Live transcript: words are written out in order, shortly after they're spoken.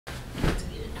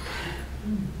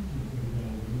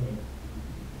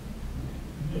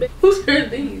Whose are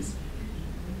these?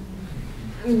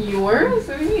 Yours?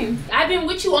 What do you mean? I've been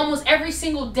with you almost every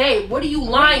single day. What are you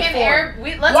lying for?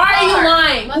 Let's Why are you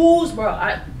lying? Who's, bro?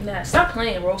 Nah, stop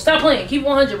playing, bro. Stop playing. Keep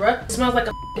 100, bro. It smells like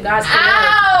a guy's cologne.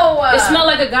 Ow! It smells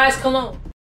like a guy's cologne.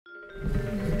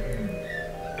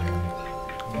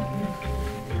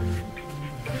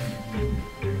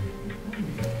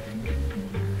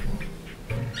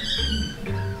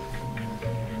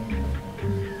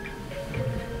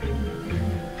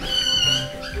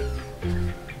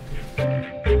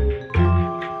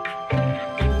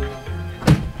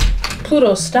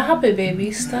 Pluto, stop it,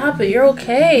 baby. Stop it. You're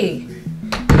okay.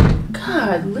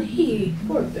 Godly.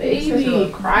 Poor baby. Such a little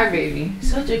crybaby.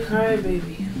 Such a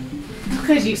crybaby.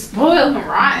 Because you spoil him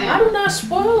rotten. I do not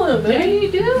spoil him, baby. Yeah, you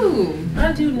do.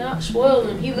 I do not spoil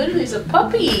him. He literally is a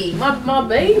puppy. My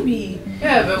baby.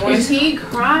 Yeah, but when he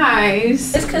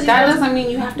cries, it's because that doesn't mean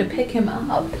you have to pick him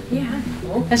up. Yeah, I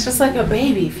know. It's just like a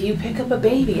baby. If you pick up a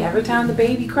baby, every time the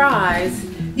baby cries,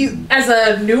 you, as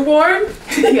a newborn,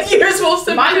 you're supposed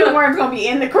to. My newborn's gonna be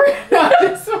in the crib.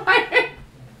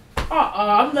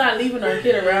 I'm not leaving our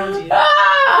kid around you.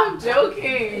 I'm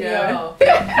joking. No,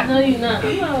 no, you're not.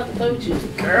 I'm not about to play with you,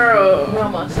 Girl. You're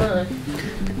not my son.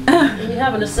 You're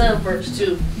having a son first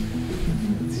too.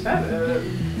 Shut up.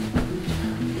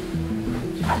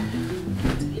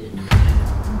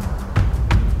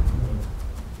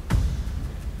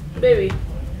 Baby.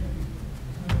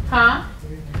 Huh?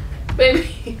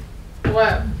 Baby.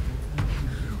 What?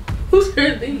 Whose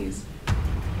are these?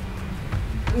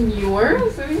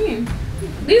 Yours? What do you mean?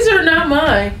 These are not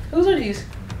mine. Whose are these?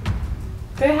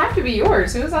 They have to be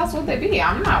yours. Whose else would they be?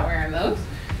 I'm not wearing those.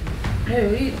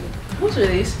 Hey, whose are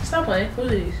these? Stop playing.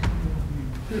 Whose are these?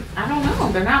 I don't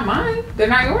know. They're not mine. They're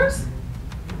not yours?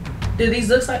 Do these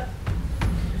look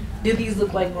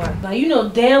like mine? Now you know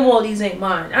damn well these ain't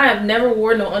mine. I have never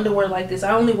worn no underwear like this.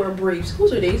 I only wear briefs.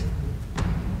 Whose are these?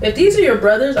 If these are your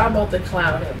brothers, I'm about to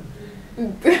clown him.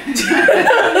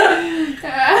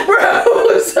 Bro,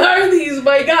 whose are these,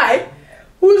 my guy?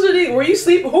 Whose are these? Were you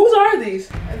sleeping? Whose are these?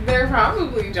 They're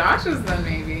probably Josh's then,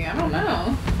 maybe. I don't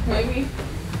know. Maybe.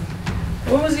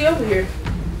 When was he over here?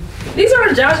 These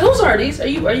aren't Josh. Whose are these? Are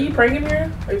you pranking me?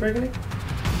 Are you pranking me?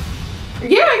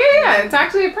 Yeah. It's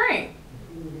actually a prank.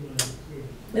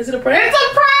 Is it a prank? It's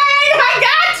a prank! I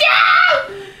got you!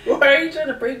 Why are you trying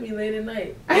to prank me late at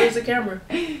night? Where's the camera?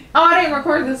 Oh, I didn't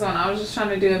record this one. I was just trying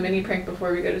to do a mini prank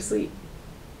before we go to sleep.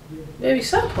 Baby,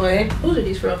 stop playing. Whose are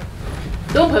these from?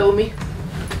 Don't play with me.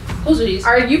 Whose are these?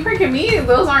 Are you pranking me?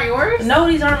 Those aren't yours? No,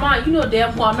 these aren't mine. You know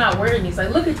damn well I'm not wearing these. Like,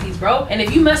 look at these, bro. And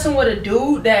if you messing with a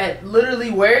dude that literally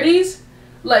wear these,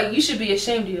 like, you should be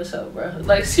ashamed of yourself, bro.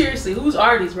 Like, seriously, whose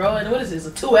are these, bro? And what is this,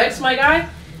 a 2X, my guy?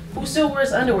 Who still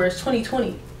wears underwear? It's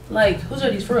 2020. Like, whose are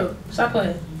these for real? Stop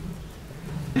playing.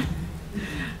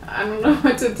 I don't know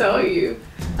what to tell you.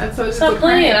 Stop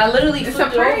playing. I literally it's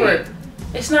flipped it over.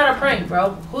 It's not a prank,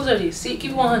 bro. Whose are these? See,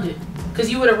 keep 100. Because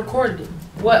you would have recorded it.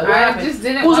 What happened? Just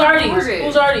didn't. Whose are these?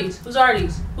 Whose are these? Whose are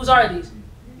these? Whose are these?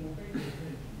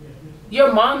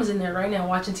 Your mom's in there right now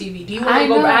watching TV. Do you want to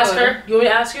go ask her? You want me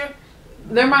to ask her?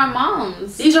 They're my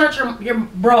mom's. These aren't your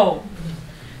bro.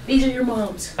 These are your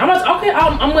mom's. I'm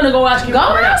gonna go ask you. Go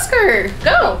ask her.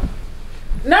 Go.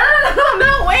 No,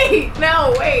 wait.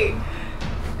 No, wait.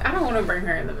 I don't want to bring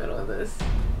her in the middle of this.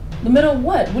 The middle of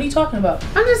what? What are you talking about?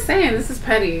 I'm just saying, this is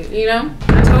petty, you know?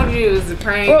 I told you it was a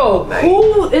prank. Bro, like,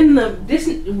 who's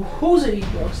are these,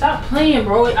 bro? Stop playing,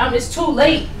 bro. It's too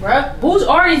late, bro. Whose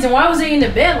are these and why was they in the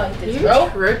bed like this, bro?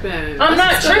 You're tripping. I'm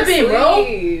not tripping, bro.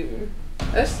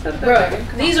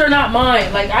 These are not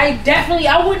mine. Like,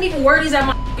 I wouldn't even wear these at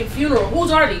my fucking funeral.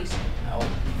 Whose are these?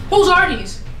 Whose are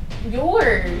these?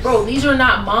 Yours. Bro, these are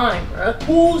not mine, bro.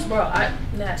 Whose, bro?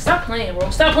 Nah, stop playing, bro.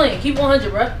 Stop playing. Keep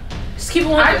 100, bro. Just keep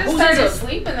 100. I just started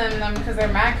sleeping in them because they're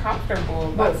mad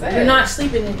comfortable. Bro, you're not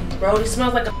sleeping in these, bro. This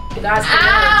smells like a guy's cologne.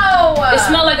 Ow! It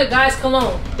smells like a guy's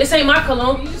cologne. This ain't my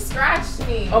cologne. You just scratched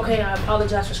me. Okay, I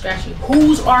apologize for scratching you.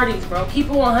 Whose are these, bro? Keep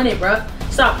it 100, bro.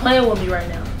 Stop playing with me right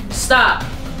now. Stop.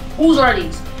 Whose are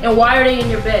these? And why are they in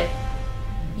your bed?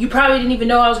 You probably didn't even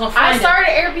know I was gonna find them. I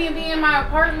started Airbnb in my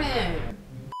apartment.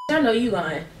 I know you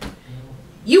lying.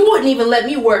 You wouldn't even let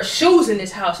me wear shoes in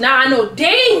this house. Now I know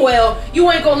dang well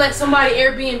you ain't gonna let somebody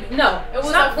Airbnb. No,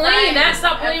 stop playing that.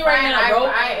 Stop playing right now, bro.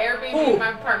 I Airbnb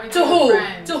my apartment to who?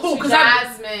 To who? Because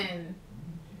Jasmine.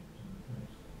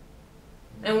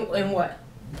 And what?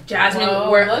 Jasmine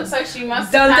wear. Looks like she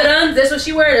must. Dun-dun-duns. That's what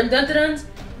she wear. Them dun-dun-duns.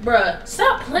 Bruh,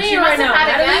 stop playing right now.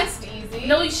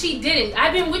 No, she didn't.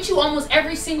 I've been with you almost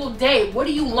every single day. What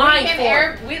are you lying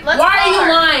for? Why are you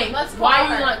lying? Why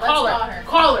are you lying? Call her.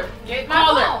 Call her. Get my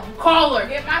phone. Call her.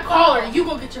 Get my Call her. phone. You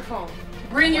go get your phone.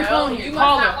 Bring your phone here. You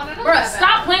Call must not her. wanna know Bro, that.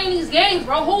 stop playing these games,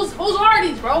 bro. Who's are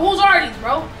these, bro? Who's are these,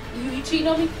 bro? You cheating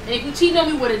on me? And if you cheating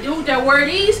on me with a dude that wear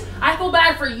these, I feel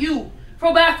bad for you.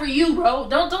 Feel bad for you, bro.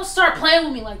 Don't start playing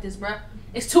with me like this, bro.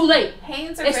 It's too late.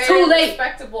 Hanes are It's very too late.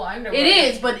 respectable underwear. It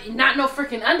is, but not no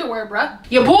freaking underwear, bro.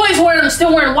 Your boys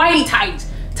still wearing whitey tights.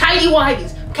 Tighty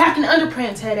whiteys. Captain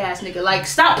Underpants head ass nigga. Like,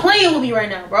 stop playing with me right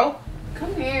now, bro.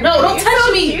 Come here. No, don't You're touch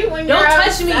so me. cute when Don't you're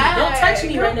touch me. outside. Don't touch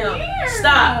me right Come now. here.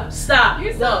 Stop.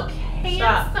 You're so No.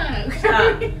 handsome.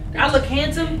 Stop. I look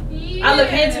handsome. Yeah. I look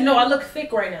handsome. No, I look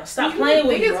thick right now. Stop playing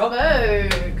with me, bro.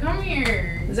 Bug. Come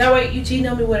here. Is that why you cheating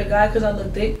on me with a guy because I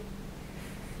look thick?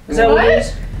 Is that what it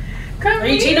is? Come Are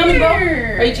you cheating on me, bro?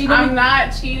 Are you cheating on me? I'm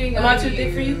not cheating on you. Am I too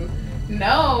thick for you?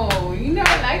 No. You know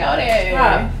I go there.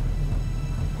 Stop.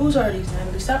 Whose are these,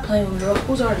 Natalie? Stop playing with me, bro.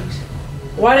 Whose are these?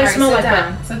 Why do they smell like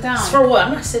that? Sit down. It's for what?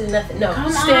 I'm not sitting nothing. No.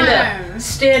 Come Stand on. up.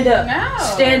 Stand up. No.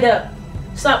 Stand up.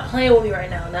 Stop playing with me right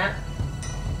now, Nat.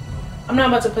 I'm not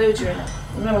about to play with you right now.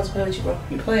 I'm not about to play with you, bro.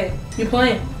 You're playing. You're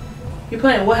playing. You're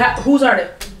playing. Whose are they?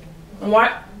 And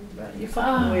why? Bro, you're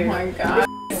fucking weird. Oh my god.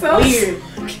 You're So weird.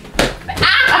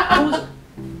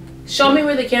 Show me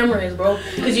where the camera is, bro.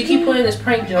 Because you keep playing this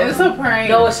prank joke. It's a prank.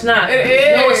 No, it's not. It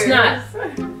is. No, it's not.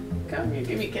 Come here,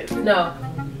 give me a kiss. No.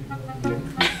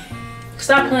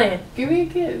 Stop playing. Give me a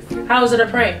kiss. How is it a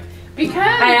prank? Because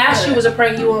I asked you was a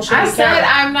prank. You won't show me I the said camera.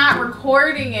 I'm not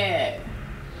recording it.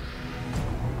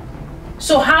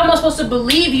 So how am I supposed to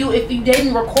believe you if you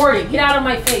didn't record it? Get out of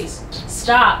my face.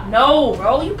 Stop. No,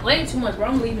 bro. You playing too much, bro.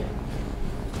 I'm leaving.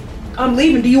 I'm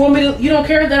leaving. Do you want me to? You don't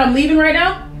care that I'm leaving right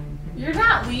now? You're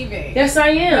not leaving. Yes, I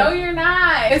am. No, you're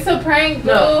not. It's a prank,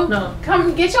 boo. No.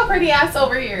 Come get your pretty ass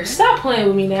over here. Stop playing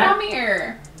with me now. Come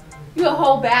here. You a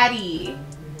whole baddie.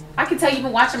 I can tell you've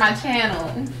been watching my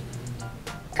channel.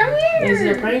 Come here. Is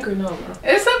it a prank or no, bro?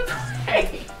 It's a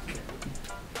prank.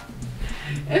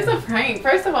 It's a prank.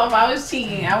 First of all, if I was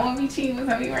cheating, I wouldn't be cheating with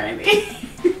somebody wearing these.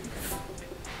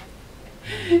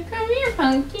 Come here,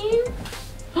 pumpkin.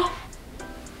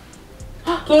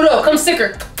 Pluto, come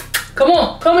sicker. Come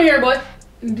on. Come here, boy.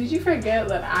 Did you forget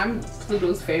that I'm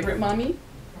Pluto's favorite mommy?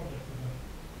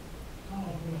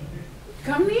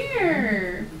 Come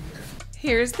here.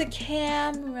 Here's the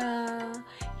camera.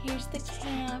 Here's the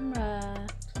camera.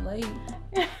 Late.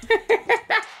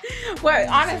 What?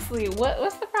 Honestly,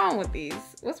 what's the problem with these?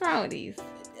 What's wrong with these?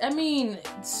 I mean,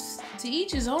 it's to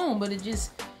each his own, but it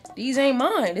just, these ain't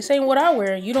mine. This ain't what I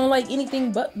wear. You don't like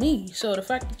anything but me. So the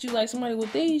fact that you like somebody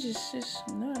with these is just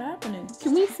not happening.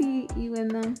 Can we see you in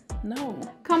them? No.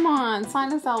 Come on,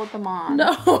 sign us out with them on.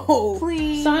 No.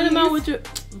 Please. Sign them out with your,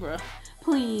 bruh.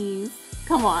 Please.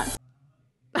 Come on.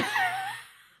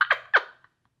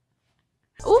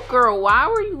 Oh, girl, why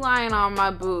were you lying on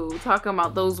my boo? Talking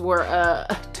about those were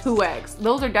 2X.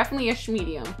 Those are definitely a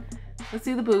medium. Let's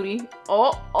see the booty.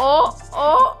 Oh.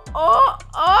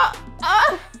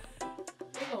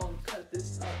 We're gonna cut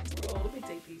this up, bro. Let me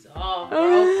take these off,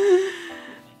 bro.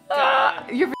 God.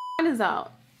 Your is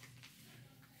out.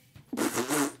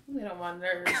 Get on my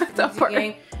nerves. Don't Easy worry.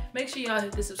 game. Make sure y'all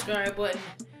hit the subscribe button.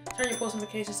 Turn your post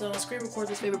notifications on. Screen record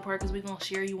this favorite part because we're gonna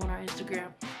share you on our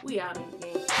Instagram. We out in the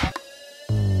game.